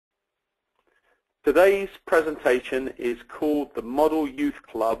Today's presentation is called the Model Youth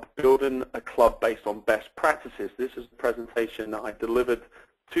Club, Building a Club Based on Best Practices. This is a presentation that I delivered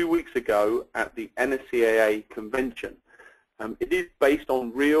 2 weeks ago at the NSCAA convention. It is based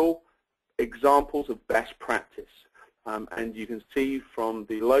on real examples of best practice. And you can see from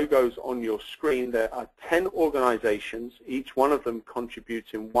the logos on your screen there are 10 organizations, each one of them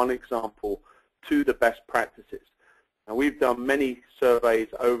contributing one example to the best practices. Now, we've done many surveys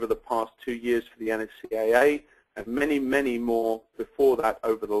over the past 2 years for the NSCAA and many, many more before that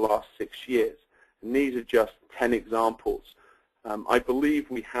over the last 6 years. And these are just 10 examples. I believe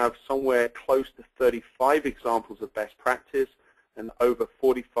we have somewhere close to 35 examples of best practice and over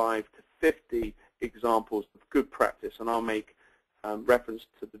 45 to 50 examples of good practice. And I'll make reference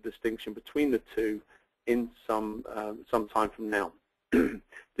to the distinction between the two in some time from now.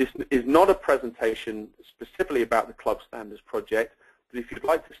 This is not a presentation specifically about the Club Standards Project, but if you'd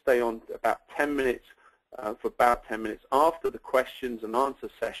like to stay on about 10 minutes, for about 10 minutes after the questions and answer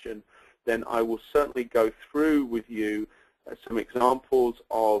session, then I will certainly go through with you some examples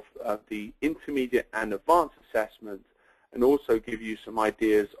of the intermediate and advanced assessment, and also give you some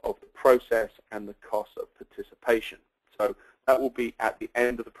ideas of the process and the cost of participation. So that will be at the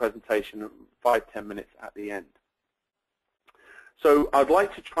end of the presentation, 5–10 minutes at the end. So I'd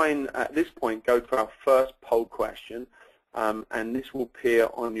like to try and, at this point, go to our first poll question, and this will appear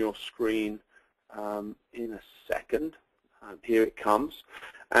on your screen in a second. Here it comes.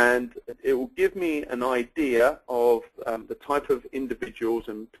 And it will give me an idea of the type of individuals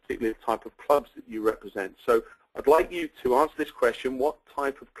and particularly the type of clubs that you represent. So I'd like you to answer this question: what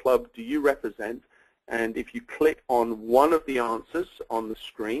type of club do you represent? And if you click on one of the answers on the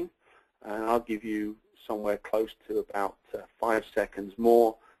screen, and I'll give you somewhere close to about 5 seconds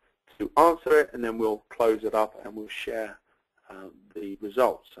more to answer it, and then we'll close it up and we'll share the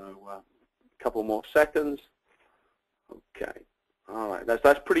results. So a couple more seconds. Okay. All right.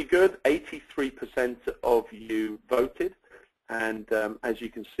 That's pretty good. 83% of you voted, and as you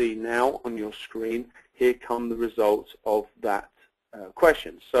can see now on your screen, here come the results of that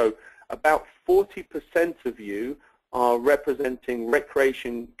question. So about 40% of you are representing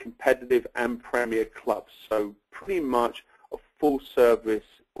recreation, competitive, and premier clubs, so pretty much a full-service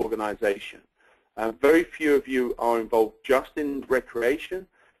organization. Very few of you are involved just in recreation,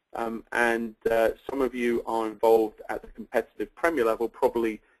 and some of you are involved at the competitive premier level,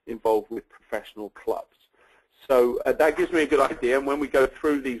 probably involved with professional clubs. So that gives me a good idea, and when we go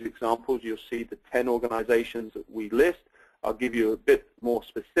through these examples, you'll see the 10 organizations that we list. I'll give you a bit more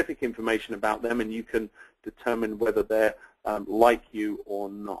specific information about them, and you can determine whether they're like you or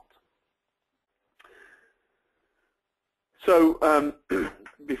not. So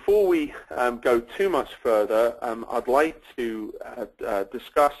before we go too much further, I'd like to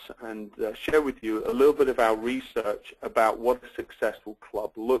discuss and share with you a little bit of our research about what a successful club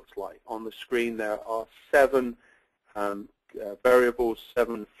looks like. On the screen there are 7 variables,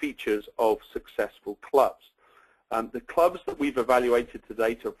 7 features of successful clubs. The clubs that we've evaluated to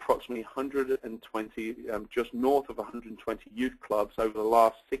date are approximately 120, just north of 120 youth clubs over the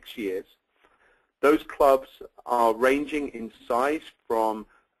last 6 years. Those clubs are ranging in size from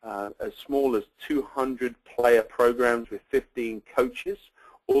as small as 200 player programs with 15 coaches,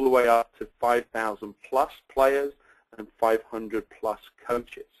 all the way up to 5,000 plus players and 500 plus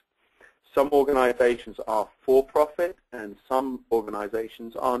coaches. Some organizations are for-profit and some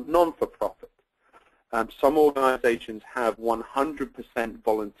organizations are non-for-profit. Some organizations have 100%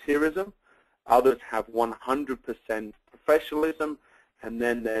 volunteerism, others have 100% professionalism, and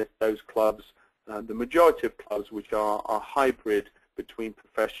then there's those clubs, the majority of clubs, which are hybrid between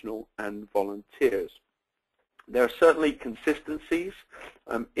professional and volunteers. There are certainly consistencies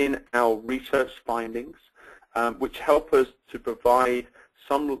in our research findings, which help us to provide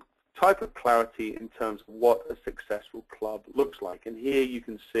some type of clarity in terms of what a successful club looks like. And here you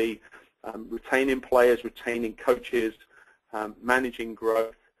can see retaining players, retaining coaches, managing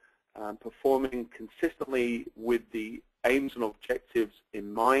growth, performing consistently with the aims and objectives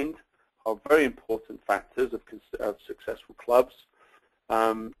in mind are very important factors of successful clubs.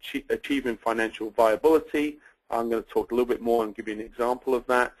 Achieving financial viability, I'm going to talk a little bit more and give you an example of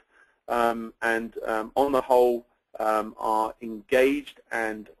that. And on the whole, are engaged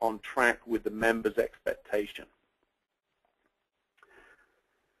and on track with the members' expectation.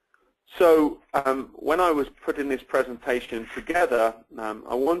 So when I was putting this presentation together,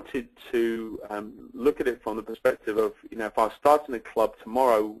 I wanted to look at it from the perspective of, if I was starting a club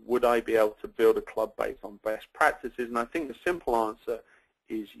tomorrow, would I be able to build a club based on best practices? And I think the simple answer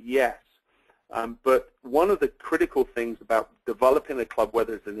is yes. But one of the critical things about developing a club,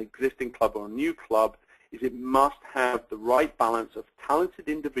 whether it's an existing club or a new club, is it must have the right balance of talented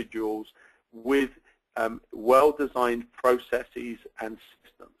individuals with well-designed processes and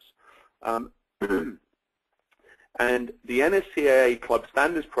systems. And the NSCAA Club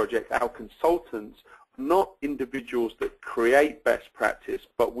Standards Project, our consultants, are not individuals that create best practice,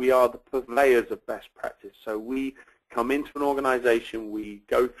 but we are the purveyors of best practice. So we come into an organization, we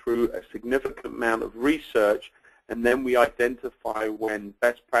go through a significant amount of research, and then we identify when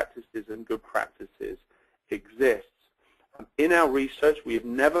best practices and good practices exist. In our research, we have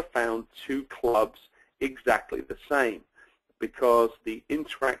never found two clubs exactly the same, because the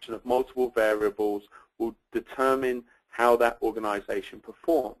interaction of multiple variables will determine how that organization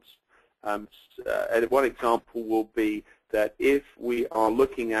performs. One example will be that if we are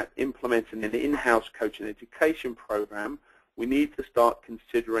looking at implementing an in-house coaching education program, we need to start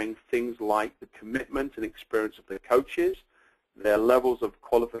considering things like the commitment and experience of the coaches, their levels of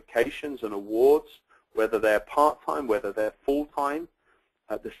qualifications and awards, whether they're part-time, whether they're full-time,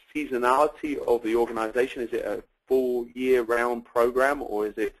 the seasonality of the organization. Is it a full year-round program, or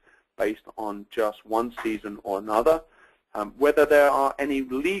is it based on just one season or another? Whether there are any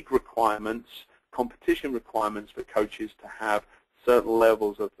league requirements, competition requirements for coaches to have certain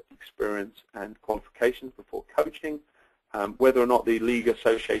levels of experience and qualifications before coaching, whether or not the league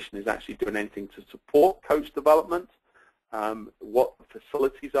association is actually doing anything to support coach development, what the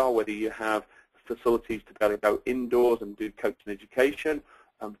facilities are, whether you have facilities to be able to go indoors and do coaching education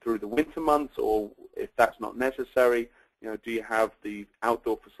through the winter months, or if that's not necessary, do you have the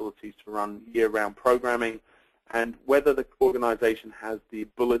outdoor facilities to run year-round programming, and whether the organization has the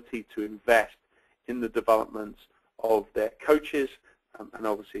ability to invest in the development of their coaches and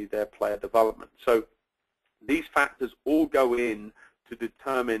obviously their player development. So these factors all go in to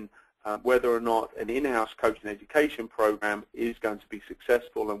determine whether or not an in-house coaching education program is going to be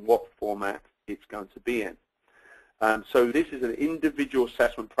successful and what format it's going to be in. So this is an individual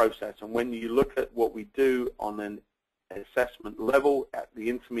assessment process, and when you look at what we do on an assessment level at the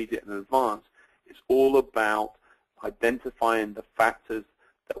intermediate and advanced, it's all about identifying the factors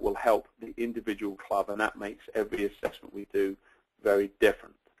that will help the individual club, and that makes every assessment we do very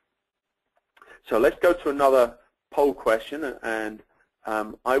different. So let's go to another poll question, and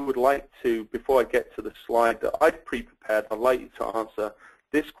I would like to, before I get to the slide that I've pre-prepared, I'd like you to answer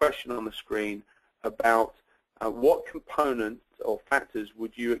this question on the screen about what components or factors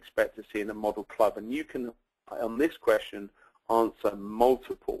would you expect to see in a model club, and you can, on this question, answer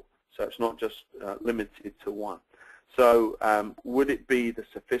multiple, so it's not just limited to one. So would it be the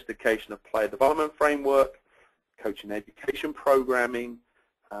sophistication of player development framework, coaching education programming,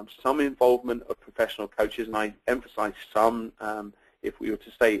 some involvement of professional coaches, and I emphasize some. If we were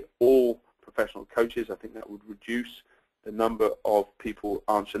to say all professional coaches, I think that would reduce the number of people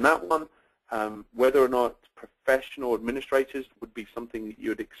answering that one. Whether or not professional administrators would be something that you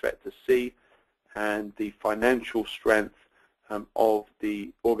would expect to see, and the financial strength of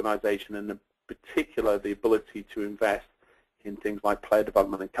the organization, and in particular the ability to invest in things like player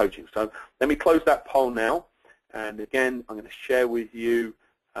development and coaching. So let me close that poll now, and again I'm going to share with you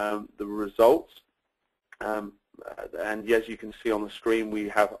the results. And as you can see on the screen, we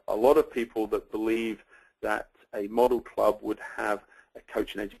have a lot of people that believe that a model club would have a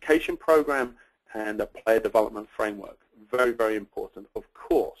coaching education program and a player development framework. Very, very important, of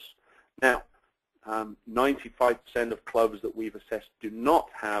course. Now, 95% of clubs that we've assessed do not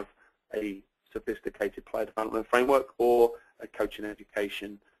have a sophisticated player development framework or a coaching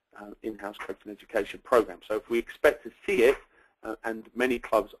education, in-house coaching education program. So if we expect to see it, and many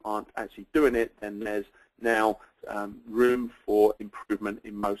clubs aren't actually doing it, then there's now room for improvement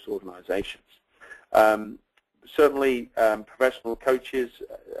in most organizations. Certainly, professional coaches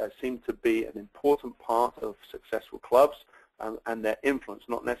seem to be an important part of successful clubs, and their influence,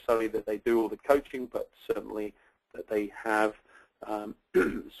 not necessarily that they do all the coaching, but certainly that they have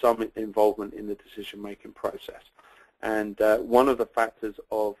some involvement in the decision-making process. And one of the factors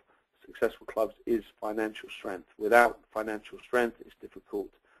of successful clubs is financial strength. Without financial strength, it's difficult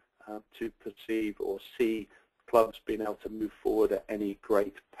to perceive or see clubs being able to move forward at any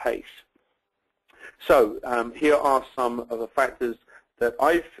great pace. So here are some of the factors that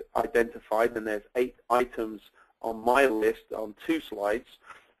I've identified, and there's 8 items on my list on 2 slides.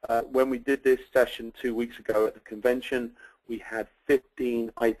 When we did this session 2 weeks ago at the convention, we had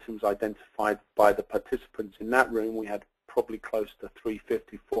 15 items identified by the participants in that room. We had probably close to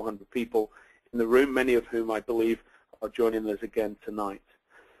 350, 400 people in the room, many of whom I believe are joining us again tonight.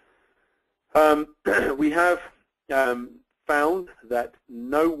 We have found that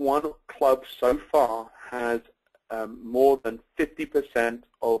no one club so far has more than 50%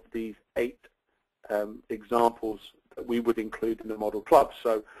 of these 8 examples that we would include in the model club.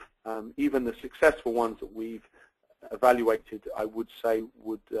 So even the successful ones that we've evaluated, I would say,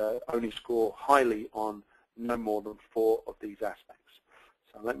 would only score highly on no more than 4 of these aspects.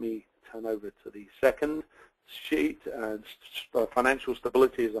 So let me turn over to the second sheet. Financial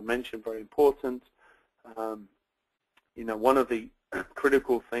stability, as I mentioned, very important. You know, one of the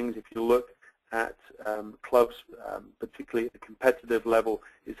critical things, if you look at clubs, particularly at the competitive level,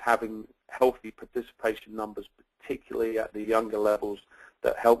 is having healthy participation numbers, particularly at the younger levels,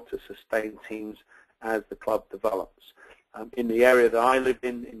 that help to sustain teams as the club develops. In the area that I live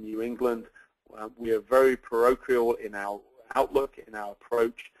in New England, we are very parochial in our outlook, in our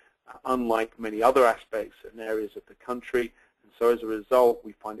approach, unlike many other aspects and areas of the country. And so as a result,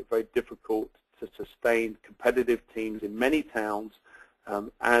 we find it very difficult to sustain competitive teams in many towns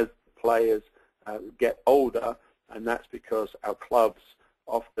as players get older, and that's because our clubs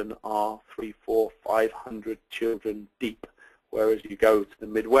often are 300, 400, 500 children deep, whereas you go to the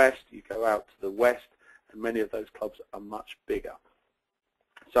Midwest, you go out to the West, and many of those clubs are much bigger.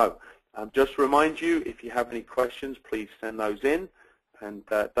 So just to remind you, if you have any questions, please send those in, and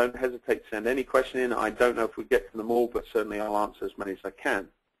don't hesitate to send any question in. I don't know if we get to them all, but certainly I'll answer as many as I can.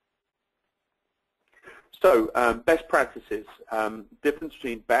 So best practices. Difference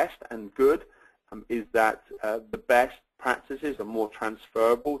between best and good is that the best practices are more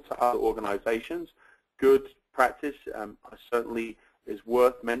transferable to other organizations. Good practice certainly is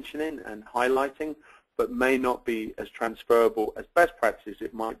worth mentioning and highlighting, but may not be as transferable as best practices.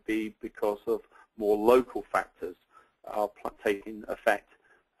 It might be because of more local factors are taking effect,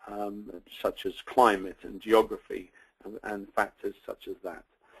 such as climate and geography and factors such as that.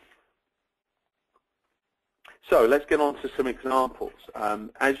 So let's get on to some examples.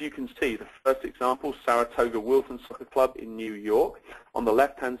 As you can see, the first example, Saratoga Wilton Soccer Club in New York. On the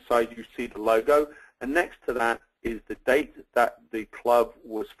left-hand side, you see the logo, and next to that is the date that the club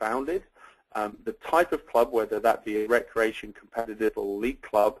was founded, the type of club, whether that be a recreation, competitive, or league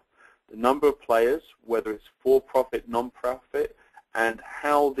club, the number of players, whether it's for-profit, non-profit, and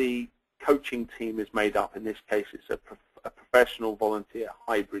how the coaching team is made up. In this case, it's a professional volunteer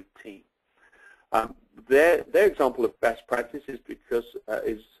hybrid team. Their example of best practice is because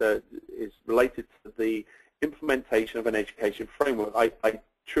is related to the implementation of an education framework. I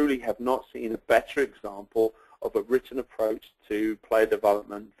truly have not seen a better example of a written approach to player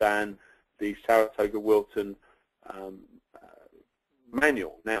development than the Saratoga Wilton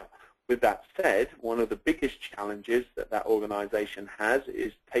manual. Now, with that said, one of the biggest challenges that that organization has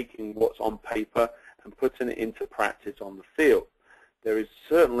is taking what's on paper and putting it into practice on the field. There is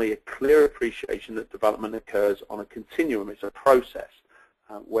certainly a clear appreciation that development occurs on a continuum. It's a process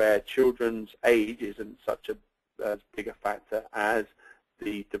where children's age isn't such as big a factor as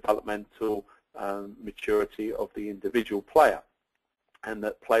the developmental maturity of the individual player, and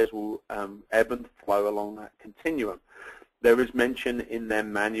that players will ebb and flow along that continuum. There is mention in their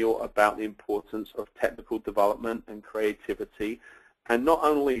manual about the importance of technical development and creativity, and not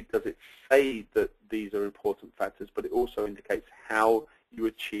only does it say that these are important factors, but it also indicates how you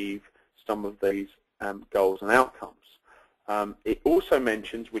achieve some of these goals and outcomes. It also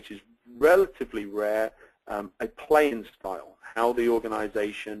mentions, which is relatively rare, a playing style, how the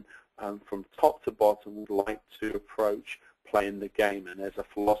organization from top to bottom would like to approach playing the game, and there's a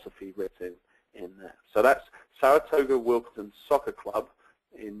philosophy written in there. So that's Saratoga Wilton Soccer Club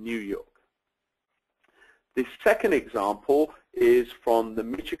in New York. The second example is from the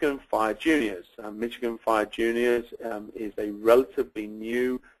Michigan Fire Juniors. Michigan Fire Juniors is a relatively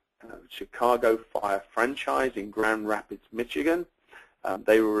new Chicago Fire franchise in Grand Rapids, Michigan.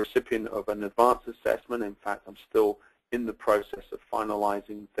 They were a recipient of an advanced assessment. In fact, I'm still in the process of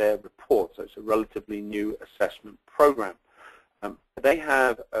finalizing their report, so it's a relatively new assessment program. They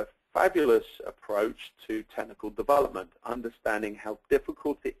have a fabulous approach to technical development, understanding how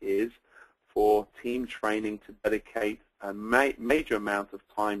difficult it is for team training to dedicate a major amount of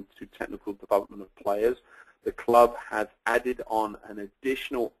time to technical development of players. The club has added on an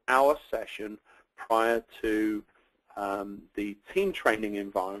additional hour session prior to the team training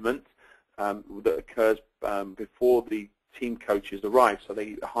environment that occurs before the team coaches arrive. So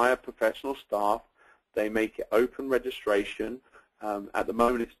they hire professional staff, they make it open registration. At the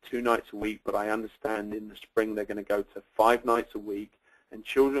moment it's 2 nights a week, but I understand in the spring they're going to go to 5 nights a week, and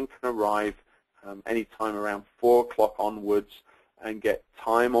children can arrive anytime around 4 o'clock onwards and get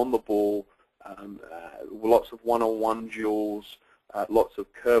time on the ball, lots of one-on-one duels, lots of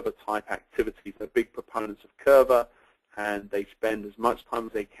curver type activities. They're big proponents of curver, and they spend as much time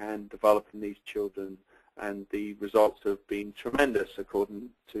as they can developing these children, and the results have been tremendous according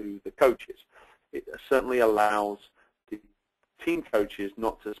to the coaches. It certainly allows the team coaches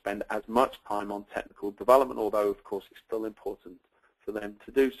not to spend as much time on technical development, although of course it's still important for them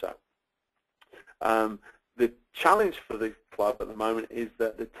to do so. The challenge for the club at the moment is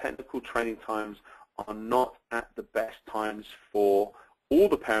that the technical training times are not at the best times for all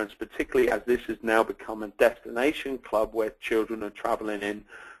the parents, particularly as this has now become a destination club where children are traveling in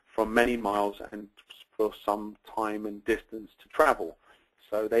from many miles and for some time and distance to travel.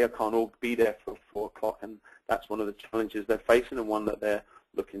 So they can't all be there for 4 o'clock, and that's one of the challenges they're facing and one that they're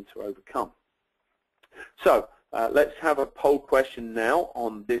looking to overcome. So let's have a poll question now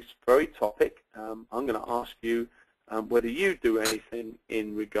on this very topic. I'm going to ask you whether you do anything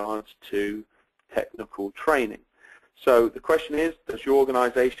in regards to technical training. So the question is, does your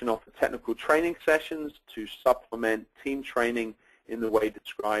organization offer technical training sessions to supplement team training in the way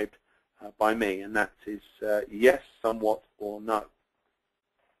described by me? And that is yes, somewhat, or no.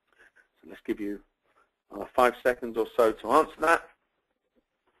 So let's give you 5 seconds or so to answer that.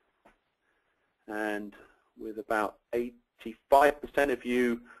 And with about 85% of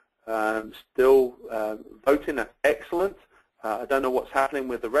you still voting, that's excellent. I don't know what's happening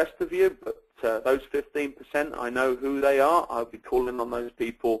with the rest of you, but those 15%, I know who they are. I'll be calling on those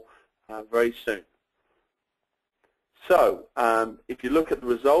people very soon. So if you look at the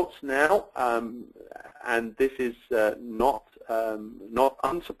results now, and this is not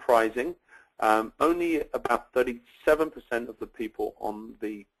unsurprising, only about 37% of the people on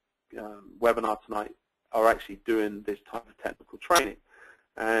the webinar tonight are actually doing this type of technical training.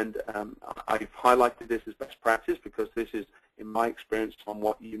 And I've highlighted this as best practice because this is, in my experience,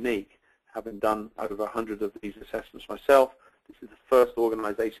 somewhat unique. Having done over 100 of these assessments myself, this is the first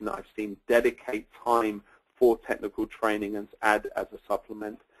organization that I've seen dedicate time for technical training and add as a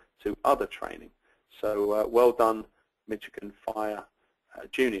supplement to other training. So well done, Michigan Fire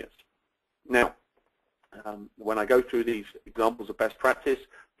Juniors. Now, when I go through these examples of best practice,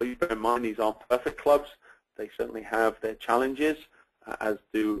 please bear in mind these aren't perfect clubs. They certainly have their challenges, as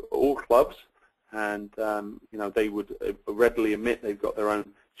do all clubs, and you know, they would readily admit they've got their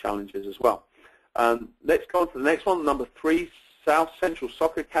own challenges as well. Let's go on to the next one, number 3, South Central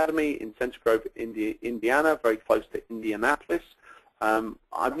Soccer Academy in Center Grove, Indiana, very close to Indianapolis.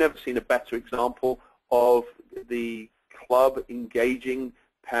 I've never seen a better example of the club engaging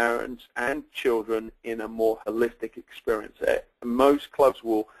parents and children in a more holistic experience. Most clubs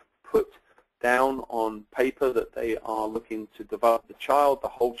will put down on paper that they are looking to develop the child, the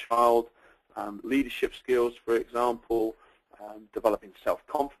whole child, leadership skills, for example, developing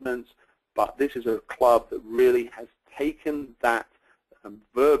self-confidence, but this is a club that really has taken that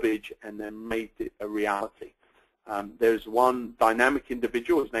verbiage and then made it a reality. There's one dynamic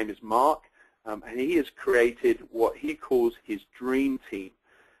individual, his name is Mark, and he has created what he calls his dream team.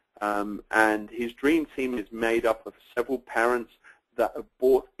 And his dream team is made up of several parents that have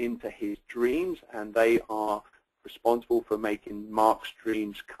bought into his dreams, and they are responsible for making Mark's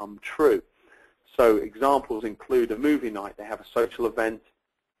dreams come true. So examples include a movie night. They have a social event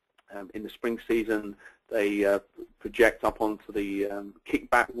in the spring season. They project up onto the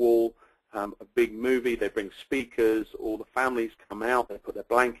kickback wall a big movie. They bring speakers. All the families come out. They put their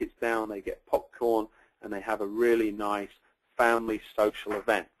blankets down. They get popcorn, and they have a really nice family social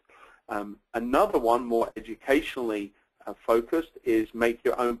event. Another one, more educationally focused, is Make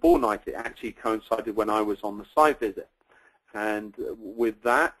Your Own Ball Night. It actually coincided when I was on the site visit. And with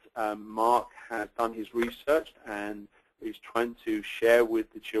that, Mark has done his research and is trying to share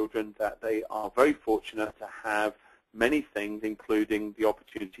with the children that they are very fortunate to have many things, including the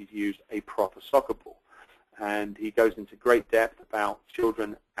opportunity to use a proper soccer ball. And he goes into great depth about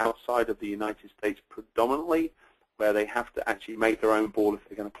children outside of the United States predominantly, where they have to actually make their own ball if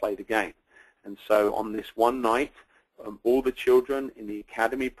they're going to play the game. And so on this one night, all the children in the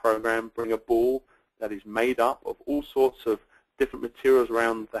academy program bring a ball that is made up of all sorts of different materials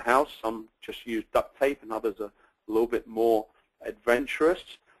around the house. Some just use duct tape, and others are a little bit more adventurous.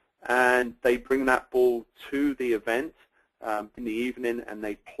 And they bring that ball to the event in the evening, and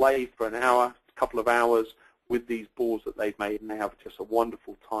they play for an hour, a couple of hours with these balls that they've made, and they have just a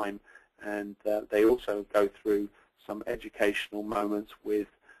wonderful time. And they also go through some educational moments with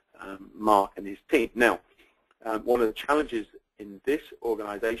Mark and his team. Now, one of the challenges in this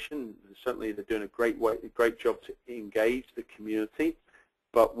organization, certainly they're doing a great job to engage the community,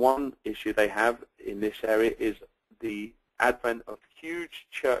 but one issue they have in this area is the advent of huge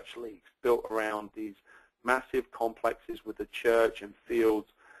church leagues built around these massive complexes with the church and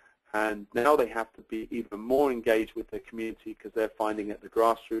fields, And now they have to be even more engaged with their community because they're finding at the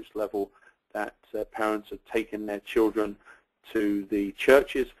grassroots level that parents are taking their children to the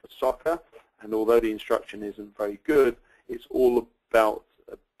churches for soccer. And although the instruction isn't very good, it's all about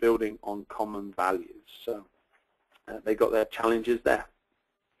building on common values. So they got their challenges there.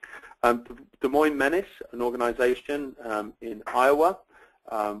 Des Moines Menace, an organization in Iowa,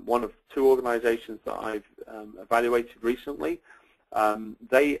 one of two organizations that I've evaluated recently.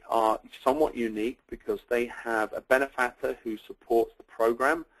 They are somewhat unique because they have a benefactor who supports the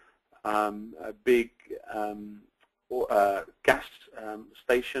program, a big gas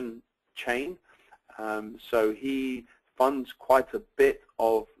station chain. So he funds quite a bit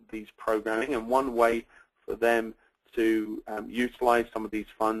of these programming, and one way for them to utilize some of these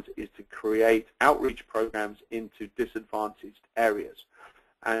funds is to create outreach programs into disadvantaged areas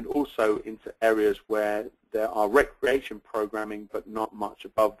and also into areas where there are recreation programming but not much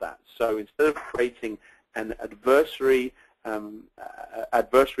above that. So instead of creating an adversity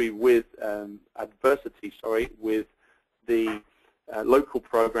with the local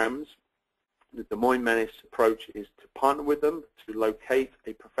programs, the Des Moines Menace approach is to partner with them to locate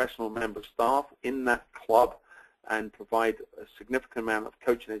a professional member of staff in that club and provide a significant amount of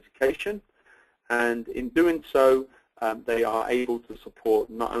coaching education. And in doing so, they are able to support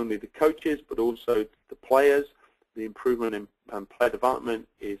not only the coaches but also the players. The improvement in player development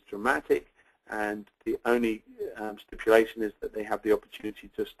is dramatic, and the only stipulation is that they have the opportunity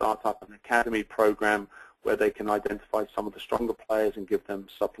to start up an academy program where they can identify some of the stronger players and give them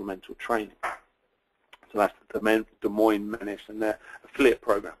supplemental training. So that's the Des Moines Menace and their affiliate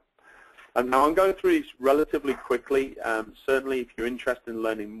program. Now I'm going through these relatively quickly. Certainly if you're interested in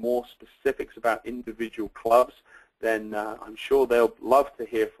learning more specifics about individual clubs, then I'm sure they'll love to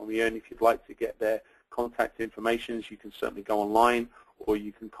hear from you. And if you'd like to get their contact information, you can certainly go online, or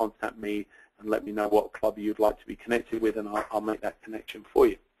you can contact me and let me know what club you'd like to be connected with, and I'll make that connection for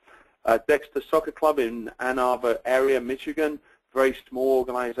you. Dexter Soccer Club in Ann Arbor area, Michigan, very small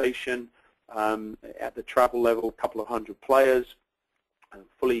organization. At the travel level, a couple of hundred players,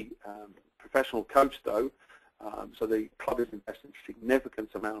 fully professional coach though. So the club is investing a significant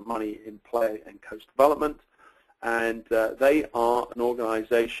amount of money in player and coach development. And they are an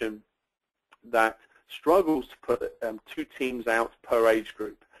organization that struggles to put 2 teams out per age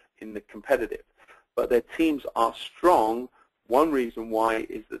group in the competitive. But their teams are strong. One reason why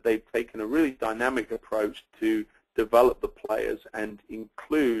is that they've taken a really dynamic approach to develop the players and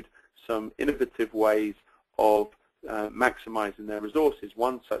include some innovative ways of maximizing their resources.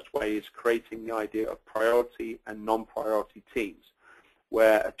 One such way is creating the idea of priority and non-priority teams,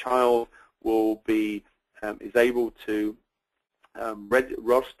 where a child will be is able to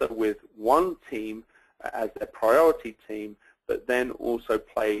roster with one team as their priority team, but then also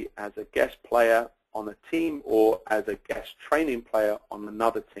play as a guest player on a team or as a guest training player on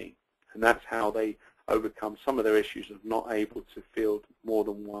another team. And that's how they overcome some of their issues of not able to field more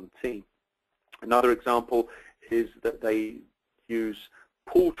than one team. Another example is that they use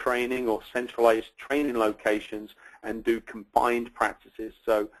pool training or centralized training locations and do combined practices.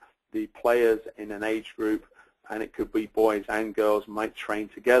 So the players in an age group, and it could be boys and girls, might train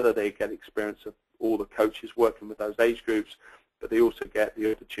together. They get experience of all the coaches working with those age groups, but they also get the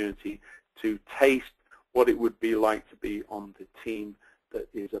opportunity to taste what it would be like to be on the team that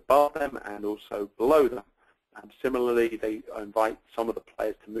is above them and also below them. And similarly, they invite some of the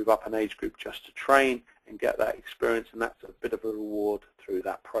players to move up an age group just to train and get that experience, and that's a bit of a reward through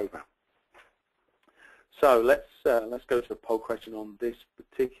that program. So let's go to a poll question on this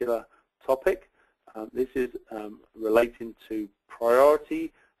particular topic. This is relating to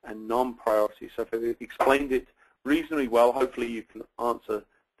priority and non-priority. So if I've explained it reasonably well, hopefully you can answer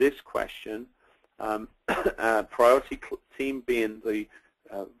this question. Priority team being the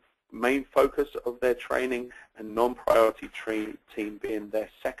main focus of their training, and non-priority team being their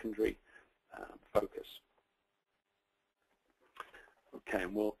secondary focus. Okay,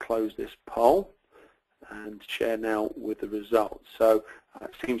 and we'll close this poll and share now with the results. So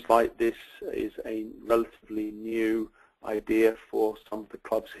it seems like this is a relatively new idea for some of the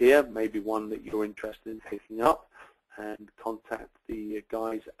clubs here, maybe one that you're interested in picking up, and contact the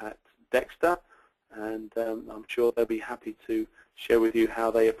guys at Dexter, and I'm sure they'll be happy to share with you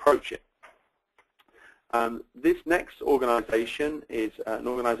how they approach it. This next organization is an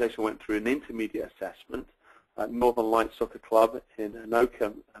organization that went through an intermediate assessment, Northern Lights Soccer Club in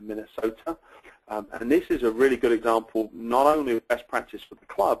Anoka, Minnesota. And this is a really good example not only of best practice for the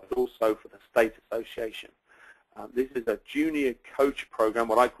club, but also for the state association. This is a junior coach program,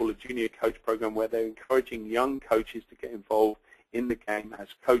 what I call a junior coach program, where they're encouraging young coaches to get involved in the game as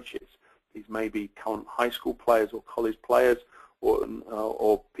coaches. These may be current high school players or college players,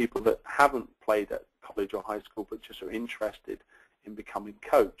 or people that haven't played at college or high school but just are interested in becoming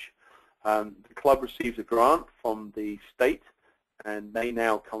coach. The club receives a grant from the state, and they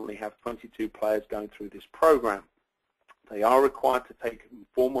now currently have 22 players going through this program. They are required to take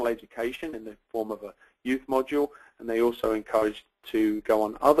formal education in the form of a youth module, and they also encouraged to go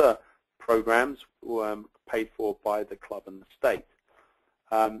on other programs paid for by the club and the state.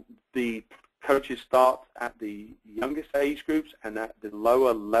 The coaches start at the youngest age groups and at the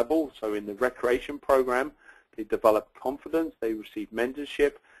lower level, so in the recreation program, they develop confidence, they receive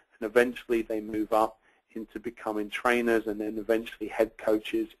mentorship, and eventually they move up into becoming trainers and then eventually head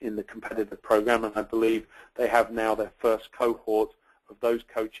coaches in the competitive program. And I believe they have now their first cohort of those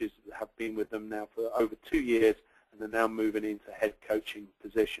coaches that have been with them now for over 2 years, and they're now moving into head coaching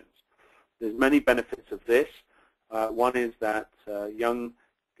positions. There's many benefits of this. One is that young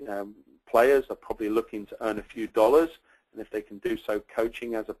players are probably looking to earn a few dollars, and if they can do so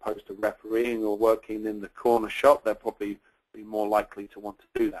coaching as opposed to refereeing or working in the corner shop, they'll probably be more likely to want to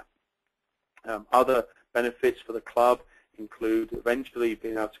do that. Other benefits for the club include eventually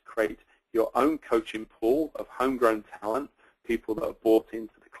being able to create your own coaching pool of homegrown talent, people that are bought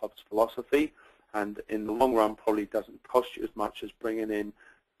into the club's philosophy, and in the long run probably doesn't cost you as much as bringing in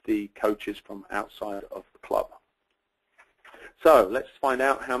the coaches from outside of the club. So let's find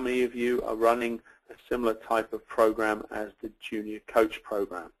out how many of you are running a similar type of program as the junior coach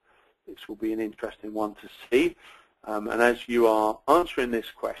program. This will be an interesting one to see. And as you are answering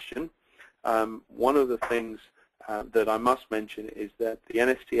this question, one of the things that I must mention is that the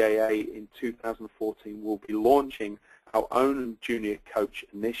NSCAA in 2014 will be launching our own junior coach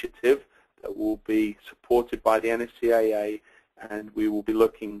initiative that will be supported by the NSCAA, and we will be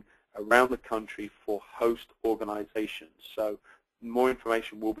looking around the country for host organizations. So more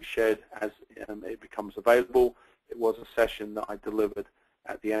information will be shared as it becomes available. It was a session that I delivered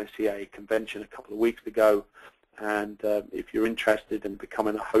at the NSCAA convention a couple of weeks ago, and if you're interested in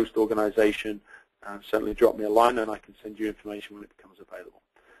becoming a host organization, certainly drop me a line and I can send you information when it becomes available.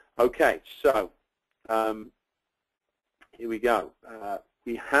 Okay, so here we go.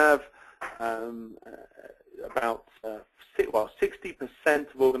 We have about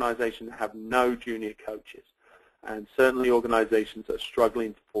 60% of organizations have no junior coaches, and certainly organizations that are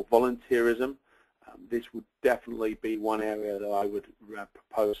struggling for volunteerism, this would definitely be one area that I would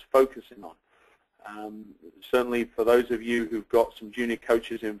propose focusing on. Certainly for those of you who've got some junior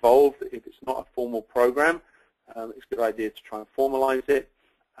coaches involved, if it's not a formal program, it's a good idea to try and formalize it.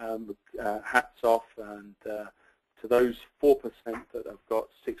 Hats off and to those 4% that have got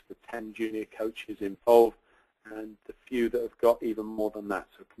 6 to 10 junior coaches involved, and the few that have got even more than that.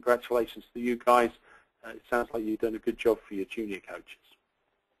 So congratulations to you guys. It sounds like you've done a good job for your junior coaches.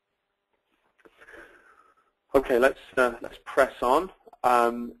 Okay, let's press on.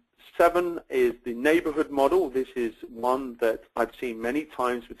 7 is the neighborhood model. This is one that I've seen many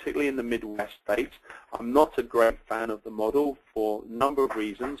times, particularly in the Midwest states. I'm not a great fan of the model for a number of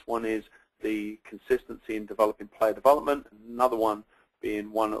reasons. One is the consistency in developing player development, and another one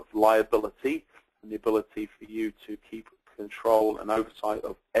being one of liability and the ability for you to keep control and oversight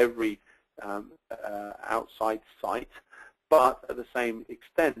of every outside site. But at the same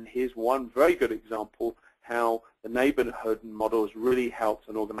extent, here's one very good example how the neighborhood model has really helped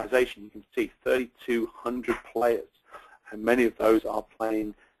an organization. You can see 3,200 players, and many of those are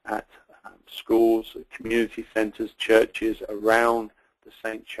playing at schools, community centers, churches around the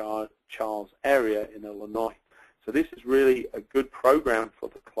St. Charles area in Illinois. So this is really a good program for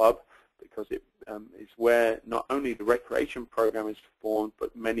the club because it is where not only the recreation program is formed,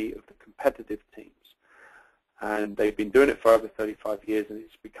 but many of the competitive teams. And they've been doing it for over 35 years, and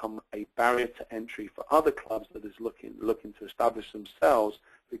it's become a barrier to entry for other clubs that is looking to establish themselves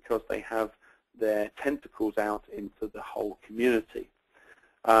because they have their tentacles out into the whole community.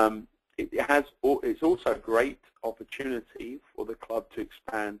 It's also a great opportunity for the club to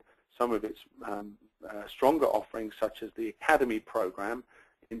expand some of its stronger offerings, such as the academy program,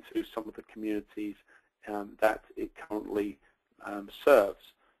 into some of the communities that it currently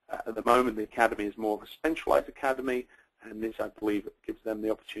serves. At the moment, the academy is more of a centralized academy, and this, I believe, gives them the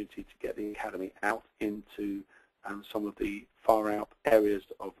opportunity to get the academy out into some of the far-out areas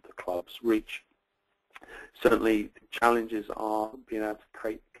of the club's reach. Certainly, the challenges are being able to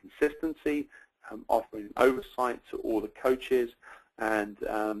create consistency, offering oversight to all the coaches, and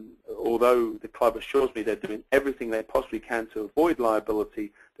although the club assures me they're doing everything they possibly can to avoid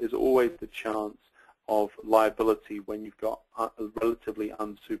liability, there's always the chance of liability when you've got relatively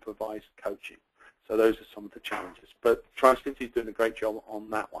unsupervised coaching. So those are some of the challenges. But Tri-City is doing a great job on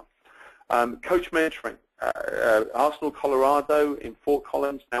that one. Coach mentoring. Arsenal, Colorado in Fort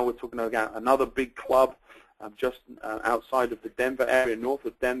Collins. Now we're talking about another big club just outside of the Denver area, north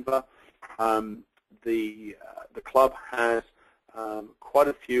of Denver. The club has quite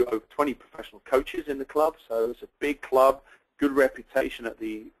a few, over 20 professional coaches in the club, so it's a big club, good reputation at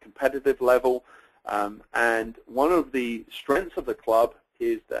the competitive level. And one of the strengths of the club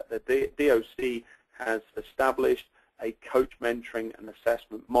is that the DOC has established a coach mentoring and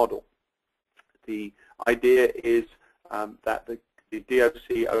assessment model. The idea is that the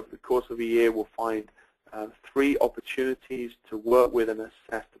DOC over the course of a year will find 3 opportunities to work with and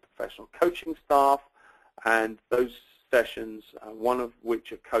assess the professional coaching staff, and those sessions, one of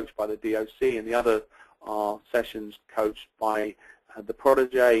which are coached by the DOC and the other are sessions coached by the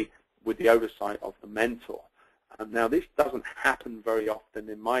protege with the oversight of the mentor. Now this doesn't happen very often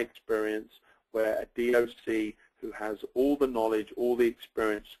in my experience, where a DOC who has all the knowledge, all the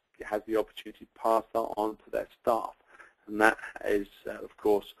experience, has the opportunity to pass that on to their staff. And that is, of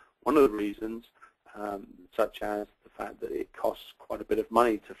course, one of the reasons, such as the fact that it costs quite a bit of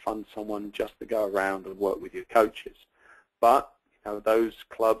money to fund someone just to go around and work with your coaches. But those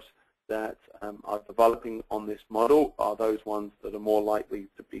clubs that are developing on this model are those ones that are more likely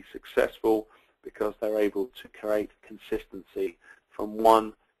to be successful because they're able to create consistency from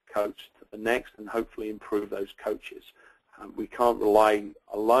one coach to the next and hopefully improve those coaches. We can't rely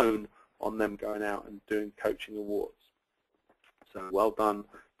alone on them going out and doing coaching awards. So well done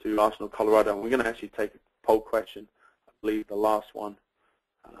to Arsenal, Colorado. And we're going to actually take a poll question, I believe the last one,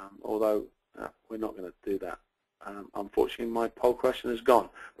 although we're not going to do that. Unfortunately, my poll question is gone.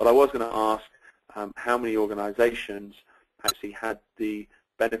 But I was going to ask how many organizations actually had the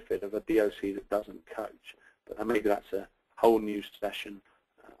benefit of a DOC that doesn't coach. But maybe that's a whole new session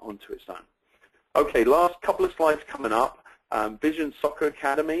onto its own. Okay, last couple of slides coming up. Vision Soccer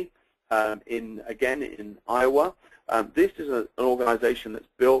Academy, again in Iowa. This is an organization that's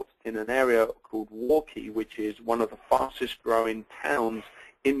built in an area called Waukee, which is one of the fastest growing towns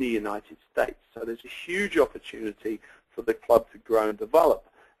in the United States. So there's a huge opportunity for the club to grow and develop.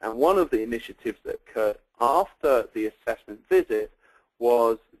 And one of the initiatives that occurred after the assessment visit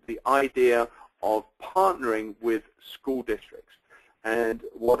was the idea of partnering with school districts. And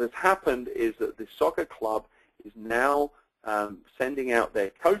what has happened is that the soccer club is now sending out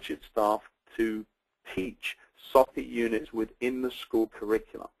their coaching staff to teach soccer units within the school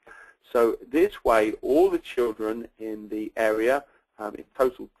curriculum. So this way, all the children in the area, in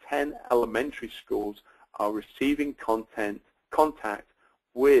total 10 elementary schools, are receiving contact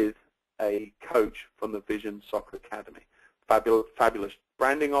with a coach from the Vision Soccer Academy. Fabulous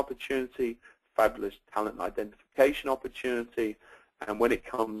branding opportunity, fabulous talent identification opportunity, and when it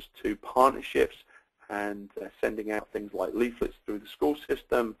comes to partnerships and sending out things like leaflets through the school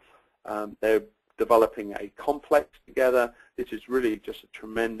system, they're developing a complex together. This is really just a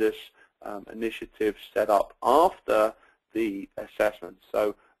tremendous initiative set up after the assessment.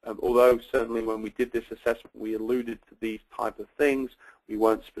 So although certainly when we did this assessment we alluded to these type of things, we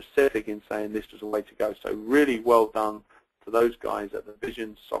weren't specific in saying this was a way to go. So really well done to those guys at the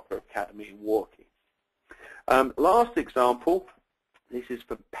Vision Soccer Academy in Waukee. Last example, this is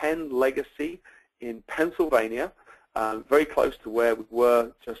for Penn Legacy in Pennsylvania, very close to where we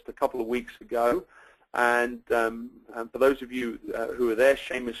were just a couple of weeks ago. And for those of you who are there,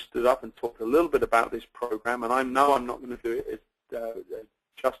 Seamus stood up and talked a little bit about this program, and I know I'm not going to do it as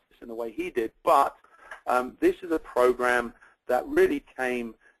justice in the way he did, but this is a program that really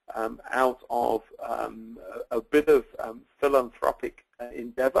came out of a bit of philanthropic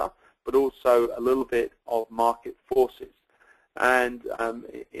endeavor, but also a little bit of market forces. And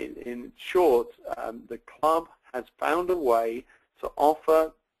in short, the club has found a way to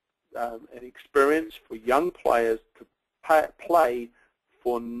offer an experience for young players to play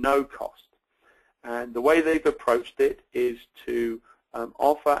for no cost. And the way they've approached it is to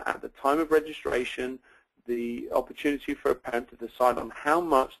offer at the time of registration the opportunity for a parent to decide on how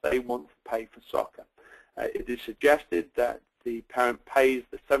much they want to pay for soccer. It is suggested that the parent pays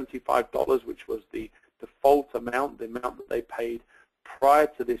the $75, which was the default amount, the amount that they paid prior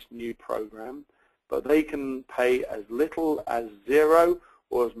to this new program, but they can pay as little as $0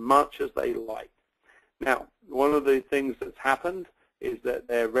 or as much as they like. Now, one of the things that's happened is that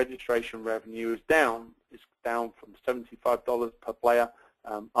their registration revenue is down. It's down from $75 per player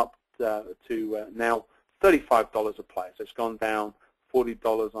up to now $35 a player. So it's gone down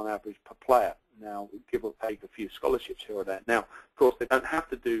 $40 on average per player. Now, give or take a few scholarships here or there. Now, of course, they don't have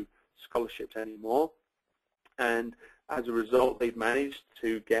to do scholarships anymore. And As a result, they've managed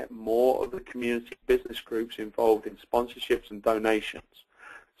to get more of the community business groups involved in sponsorships and donations.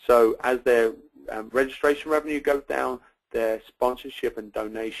 So as their registration revenue goes down, their sponsorship and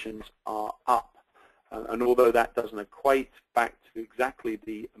donations are up. And although that doesn't equate back to exactly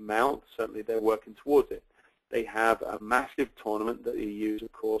the amount, certainly they're working towards it. They have a massive tournament that they use,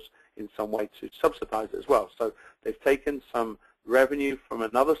 of course, in some way to subsidize it as well. So they've taken some revenue from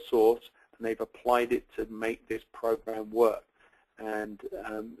another source and they've applied it to make this program work. And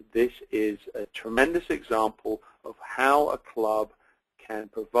this is a tremendous example of how a club can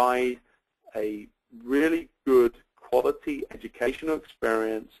provide a really good quality educational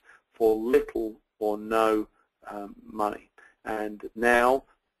experience for little or no money. And now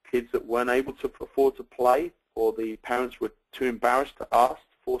kids that weren't able to afford to play, or the parents were too embarrassed to ask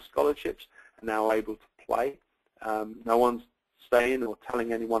for scholarships, are now able to play. No one's saying or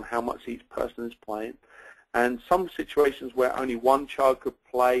telling anyone how much each person is playing. And some situations where only one child could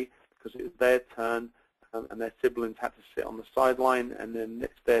play because it was their turn and their siblings had to sit on the sideline, and then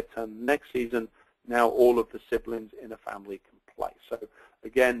it's their turn next season, now all of the siblings in a family can play. So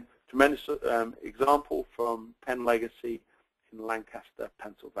again, tremendous example from Penn Legacy in Lancaster,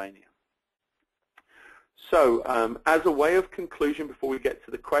 Pennsylvania. So as a way of conclusion, before we get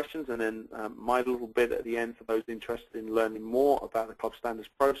to the questions, and then my little bit at the end for those interested in learning more about the club standards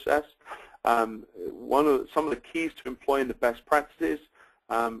process, some of the keys to employing the best practices,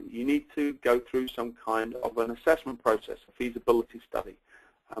 you need to go through some kind of an assessment process, a feasibility study.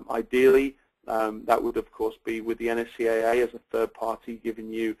 Ideally, that would, of course, be with the NSCAA as a third party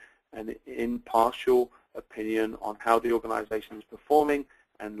giving you an impartial opinion on how the organization is performing,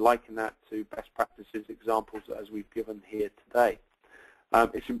 and liken that to best practices examples as we've given here today.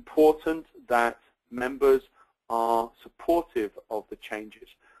 It's important that members are supportive of the changes.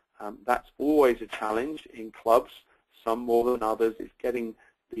 That's always a challenge in clubs, some more than others, is getting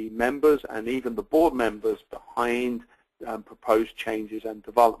the members and even the board members behind proposed changes and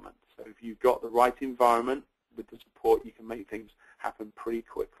development. So if you've got the right environment with the support, you can make things happen pretty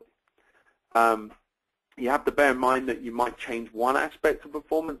quickly. You have to bear in mind that you might change one aspect of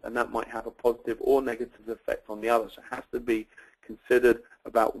performance and that might have a positive or negative effect on the other. So it has to be considered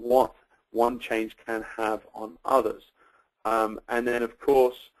about what one change can have on others. And then, of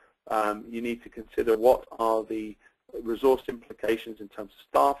course, you need to consider what are the resource implications in terms of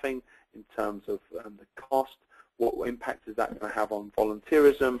staffing, in terms of the cost, what impact is that going to have on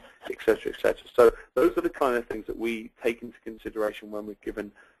volunteerism, et cetera, et cetera. So those are the kind of things that we take into consideration when we're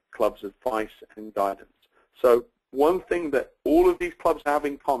given clubs advice and guidance. So one thing that all of these clubs have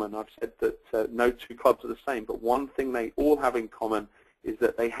in common, I've said that no two clubs are the same, but one thing they all have in common is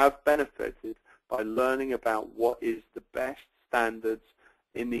that they have benefited by learning about what is the best standards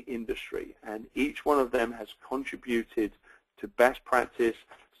in the industry. And each one of them has contributed to best practice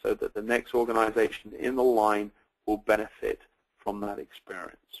so that the next organization in the line will benefit from that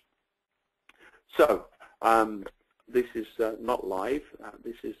experience. So this is not live.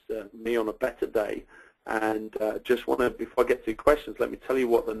 This is me on a better day. And just want to, before I get to questions, let me tell you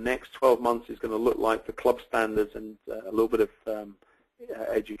what the next 12 months is going to look like for club standards and a little bit of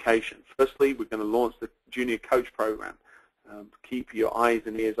education. Firstly, we're going to launch the junior coach program. Keep your eyes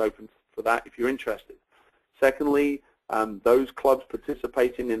and ears open for that if you're interested. Secondly, those clubs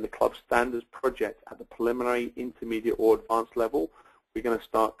participating in the club standards project at the preliminary, intermediate, or advanced level, we're going to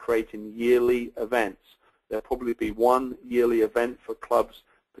start creating yearly events. There'll probably be one yearly event for clubs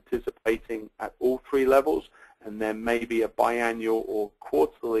participating at all three levels, and then maybe a biannual or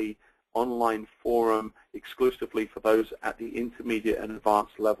quarterly online forum exclusively for those at the intermediate and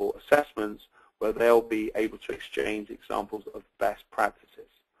advanced level assessments, where they'll be able to exchange examples of best practices.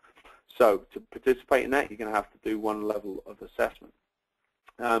 So to participate in that, you're going to have to do one level of assessment.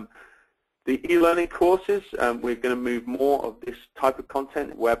 The e-learning courses, we're going to move more of this type of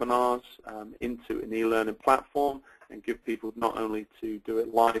content, webinars, into an e-learning platform and give people not only to do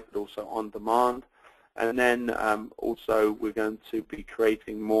it live but also on demand. And then also we're going to be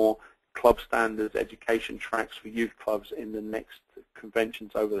creating more club standards education tracks for youth clubs in the next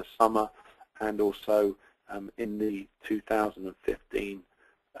conventions over the summer and also in the 2015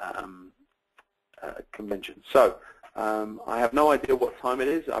 convention. So I have no idea what time it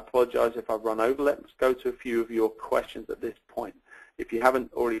is. I apologize if I've run over. Let's go to a few of your questions at this point. If you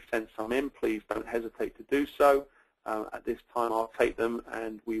haven't already sent some in, please don't hesitate to do so. At this time, I'll take them,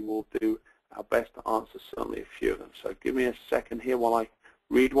 and we will do our best to answer certainly a few of them. So give me a second here while I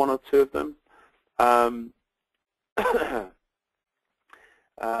read one or two of them.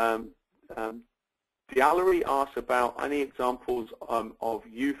 Valerie asks about any examples of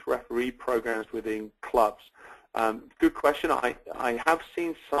youth referee programs within clubs. Good question. I have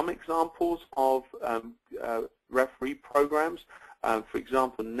seen some examples of referee programs. For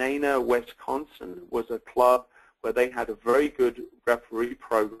example, Nana, Wisconsin was a club where they had a very good referee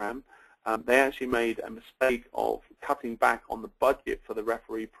program. They actually made a mistake of cutting back on the budget for the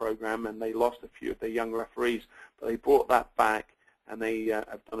referee program, and they lost a few of their young referees. But they brought that back, and they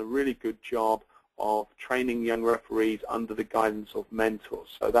have done a really good job of training young referees under the guidance of mentors.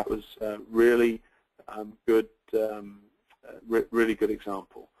 So that was really good, really good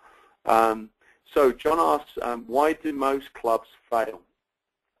example. So John asks, why do most clubs fail?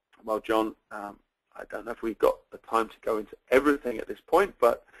 Well, John, I don't know if we've got the time to go into everything at this point,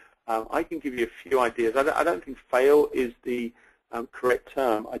 but I can give you a few ideas. I don't think fail is the correct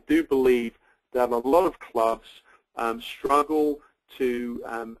term. I do believe that a lot of clubs struggle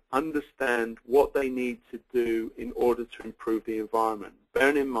to understand what they need to do in order to improve the environment.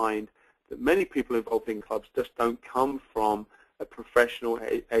 Bearing in mind that many people involved in clubs just don't come from a professional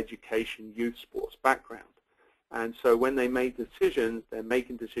education youth sports background. And so when they make decisions, they're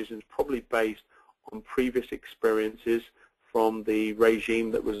making decisions probably based on previous experiences from the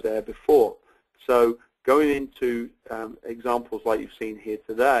regime that was there before. So going into examples like you've seen here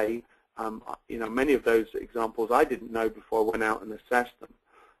today, you know, many of those examples I didn't know before I went out and assessed them.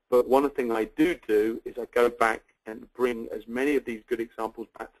 But one thing I do is I go back and bring as many of these good examples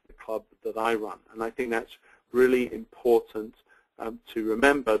back to the club that I run. And I think that's really important to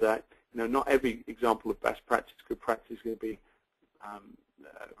remember that, you know, not every example of best practice, good practice is going to be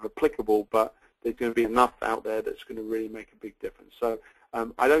applicable, but there's going to be enough out there that's going to really make a big difference. So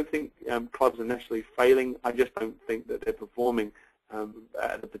I don't think clubs are necessarily failing. I just don't think that they're performing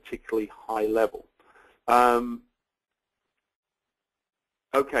at a particularly high level.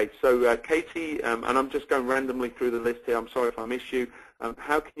 Okay, so Katie, and I'm just going randomly through the list here. I'm sorry if I miss you.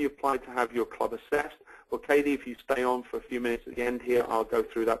 How can you apply to have your club assessed? Well, Katie, if you stay on for a few minutes at the end here, I'll go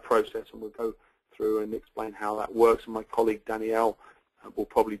through that process and we'll go through and explain how that works. And my colleague Danielle will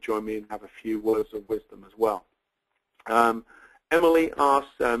probably join me and have a few words of wisdom as well. Emily asks,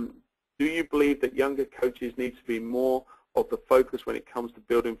 do you believe that younger coaches need to be more of the focus when it comes to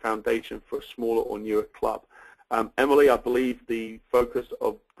building foundation for a smaller or newer club? Emily, I believe the focus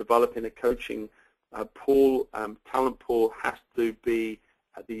of developing a coaching pool, talent pool, has to be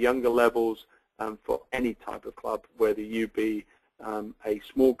at the younger levels for any type of club, whether you be a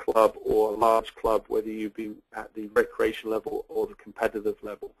small club or a large club, whether you be at the recreation level or the competitive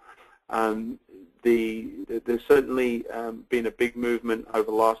level. There's certainly been a big movement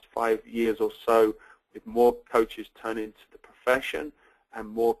over the last 5 years or so with more coaches turning to the profession and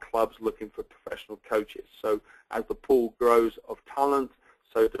more clubs looking for professional coaches. So as the pool grows of talent,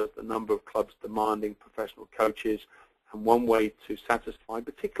 so does the number of clubs demanding professional coaches. And one way to satisfy,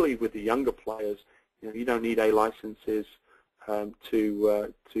 particularly with the younger players, you know, you don't need A licenses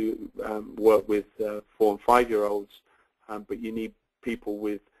to work with 4- and 5-year-olds, but you need people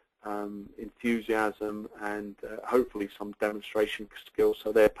with enthusiasm and hopefully some demonstration skills,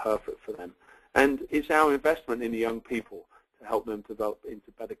 so they're perfect for them. And it's our investment in the young people to help them develop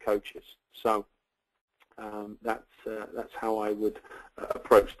into better coaches. So that's how I would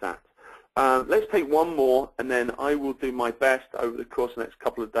approach that. Let's take one more, and then I will do my best over the course of the next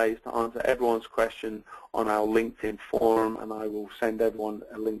couple of days to answer everyone's question on our LinkedIn forum, and I will send everyone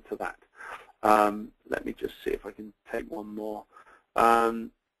a link to that. Let me just see if I can take one more.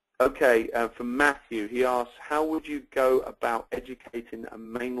 Okay, from Matthew, he asks, how would you go about educating a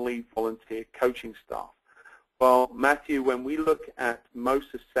mainly volunteer coaching staff? Well, Matthew, when we look at most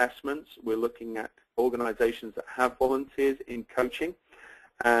assessments, we're looking at organizations that have volunteers in coaching.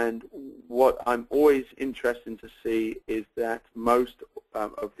 And what I'm always interested to see is that most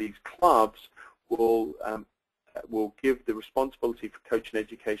of these clubs will give the responsibility for coaching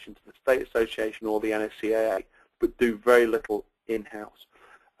education to the state association or the NSCAA, but do very little in-house.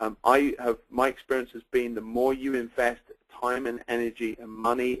 My experience has been the more you invest time and energy and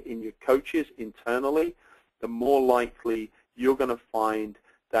money in your coaches internally, the more likely you're going to find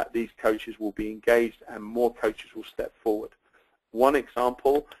that these coaches will be engaged and more coaches will step forward. One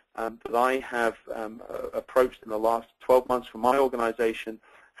example that I have approached in the last 12 months for my organization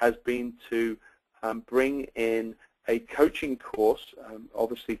has been to bring in a coaching course,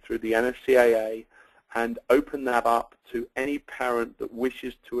 obviously through the NSCAA, and open that up to any parent that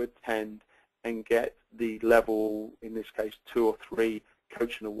wishes to attend and get the level, in this case, 2 or 3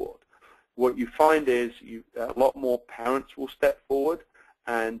 coaching award. What you find is a lot more parents will step forward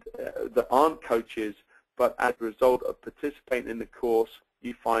and that aren't coaches, but as a result of participating in the course,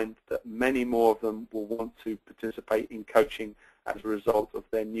 you find that many more of them will want to participate in coaching as a result of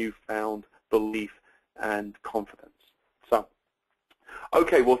their newfound belief and confidence. So,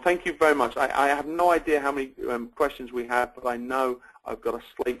 okay, well, thank you very much. I have no idea how many questions we have, but I know I've got a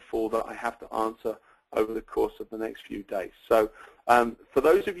slate full that I have to answer over the course of the next few days. So for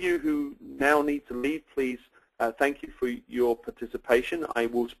those of you who now need to leave, please thank you for your participation. I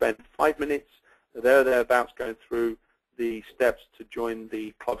will spend 5 minutes thereabouts going through the steps to join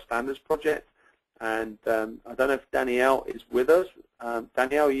the Club Standards project. And I don't know if Danielle is with us.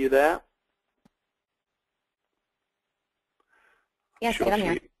 Danielle, are you there? Yes, sure, I'm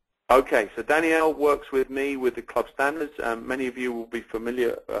here. Okay, so Danielle works with me with the Club Standards. Many of you will be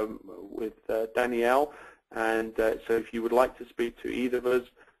familiar with Danielle, and so if you would like to speak to either of us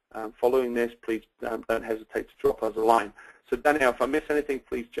following this, please don't hesitate to drop us a line. So Danielle, if I miss anything,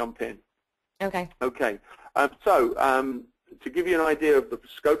 please jump in. Okay. Okay, to give you an idea of the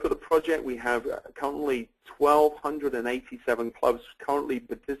scope of the project, we have currently 1,287 clubs currently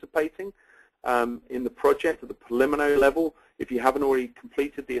participating in the project at the preliminary level. If you haven't already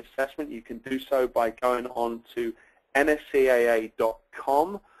completed the assessment, you can do so by going on to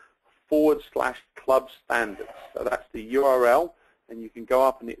nscaa.com/club standards. So that's the URL, and you can go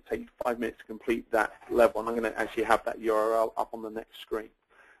up, and it takes 5 minutes to complete that level. And I'm going to actually have that URL up on the next screen.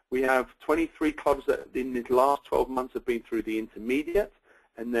 We have 23 clubs that in the last 12 months have been through the intermediate,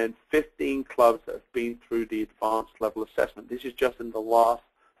 and then 15 clubs that have been through the advanced level assessment. This is just in the last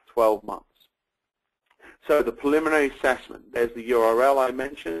 12 months. So the preliminary assessment, there's the URL I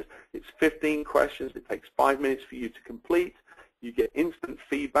mentioned. It's 15 questions. It takes 5 minutes for you to complete. You get instant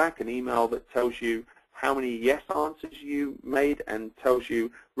feedback, an email that tells you how many yes answers you made and tells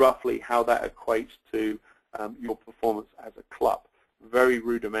you roughly how that equates to your performance as a club. Very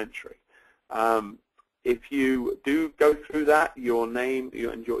rudimentary. If you do go through that, your name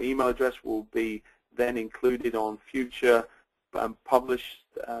and your email address will be then included on future published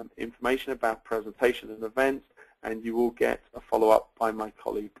information about presentation and events, and you will get a follow-up by my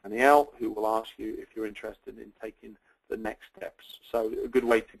colleague Danielle, who will ask you if you're interested in taking the next steps. So a good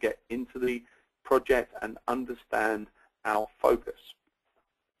way to get into the project and understand our focus.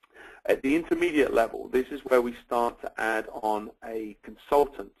 At the intermediate level, this is where we start to add on a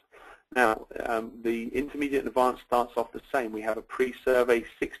consultant. Now, the intermediate and advanced starts off the same. We have a pre-survey,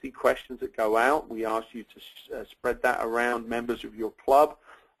 60 questions that go out. We ask you to spread that around members of your club,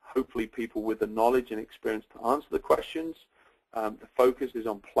 hopefully people with the knowledge and experience to answer the questions. The focus is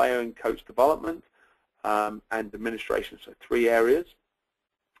on player and coach development and administration, so 3 areas.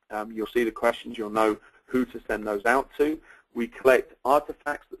 You'll see the questions. You'll know who to send those out to. We collect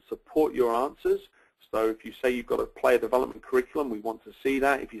artifacts that support your answers. So if you say you've got a player development curriculum, we want to see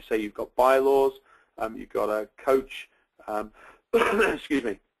that. If you say you've got bylaws, you've got a coach, excuse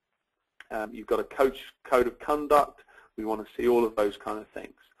me, you've got a coach code of conduct, we want to see all of those kind of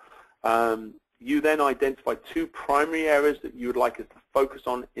things. You then identify 2 primary areas that you would like us to focus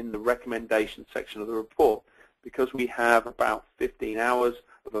on in the recommendation section of the report. Because we have about 15 hours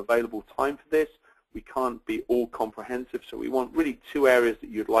of available time for this, we can't be all comprehensive, so we want really 2 areas that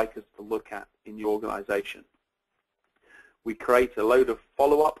you'd like us to look at in your organization. We create a load of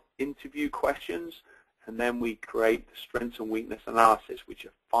follow-up interview questions, and then we create the strengths and weakness analysis, which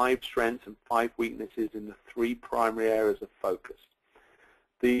are 5 strengths and 5 weaknesses in the 3 primary areas of focus.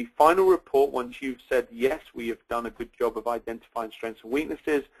 The final report, once you've said, yes, we have done a good job of identifying strengths and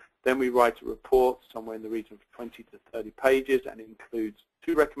weaknesses, then we write a report somewhere in the region of 20 to 30 pages, and it includes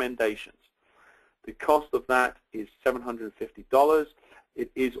 2 recommendations. The cost of that is $750.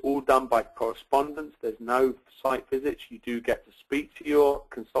 It is all done by correspondence. There's no site visits. You do get to speak to your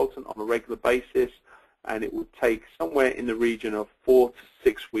consultant on a regular basis, and it will take somewhere in the region of 4 to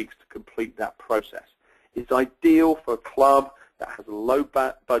 6 weeks to complete that process. It's ideal for a club that has a low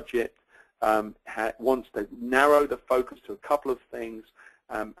budget, wants to narrow the focus to a couple of things,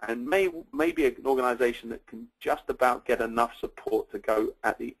 and maybe an organization that can just about get enough support to go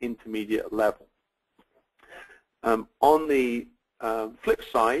at the intermediate level. On the flip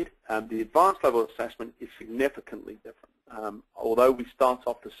side, the advanced level assessment is significantly different. Although we start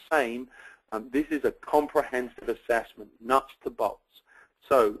off the same, this is a comprehensive assessment, nuts to bolts.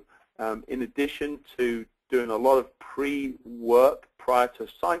 So in addition to doing a lot of pre-work prior to a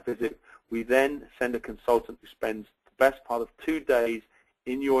site visit, we then send a consultant who spends the best part of 2 days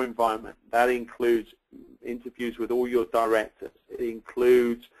in your environment. That includes interviews with all your directors. It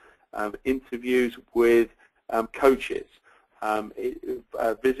includes interviews with coaches,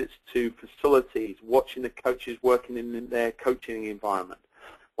 visits to facilities, watching the coaches working in their coaching environment.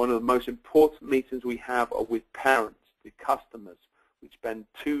 One of the most important meetings we have are with parents, with customers. We spend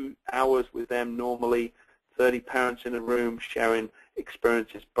 2 hours with them normally, 30 parents in a room sharing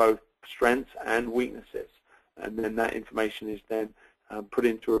experiences both strengths and weaknesses, and then that information is then put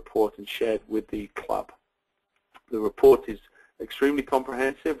into a report and shared with the club. The report is extremely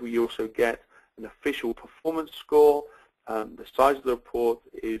comprehensive. We also get an official performance score. The size of the report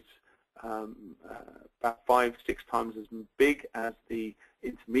is about 5-6 times as big as the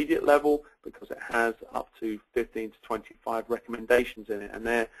intermediate level, because it has up to 15 to 25 recommendations in it, and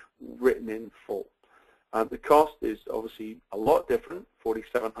they're written in full. The cost is obviously a lot different,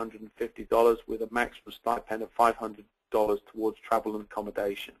 $4,750, with a maximum stipend of $500 towards travel and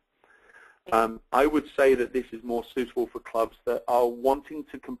accommodation. I would say that this is more suitable for clubs that are wanting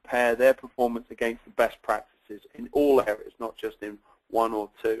to compare their performance against the best practices in all areas, not just in one or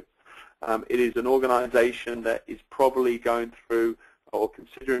two. It is an organization that is probably going through or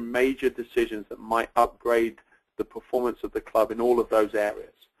considering major decisions that might upgrade the performance of the club in all of those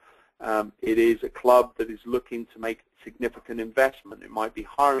areas. It is a club that is looking to make significant investment. It might be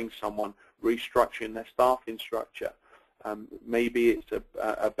hiring someone, restructuring their staffing structure. Maybe it's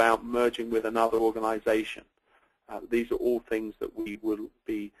about merging with another organization. These are all things that we will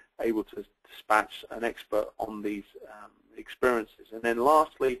be able to dispatch an expert on these experiences. And then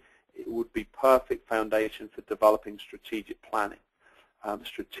lastly, it would be perfect foundation for developing strategic planning.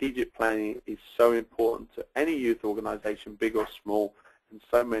 Strategic planning is so important to any youth organization, big or small, and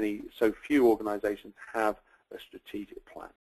so few organizations have a strategic plan.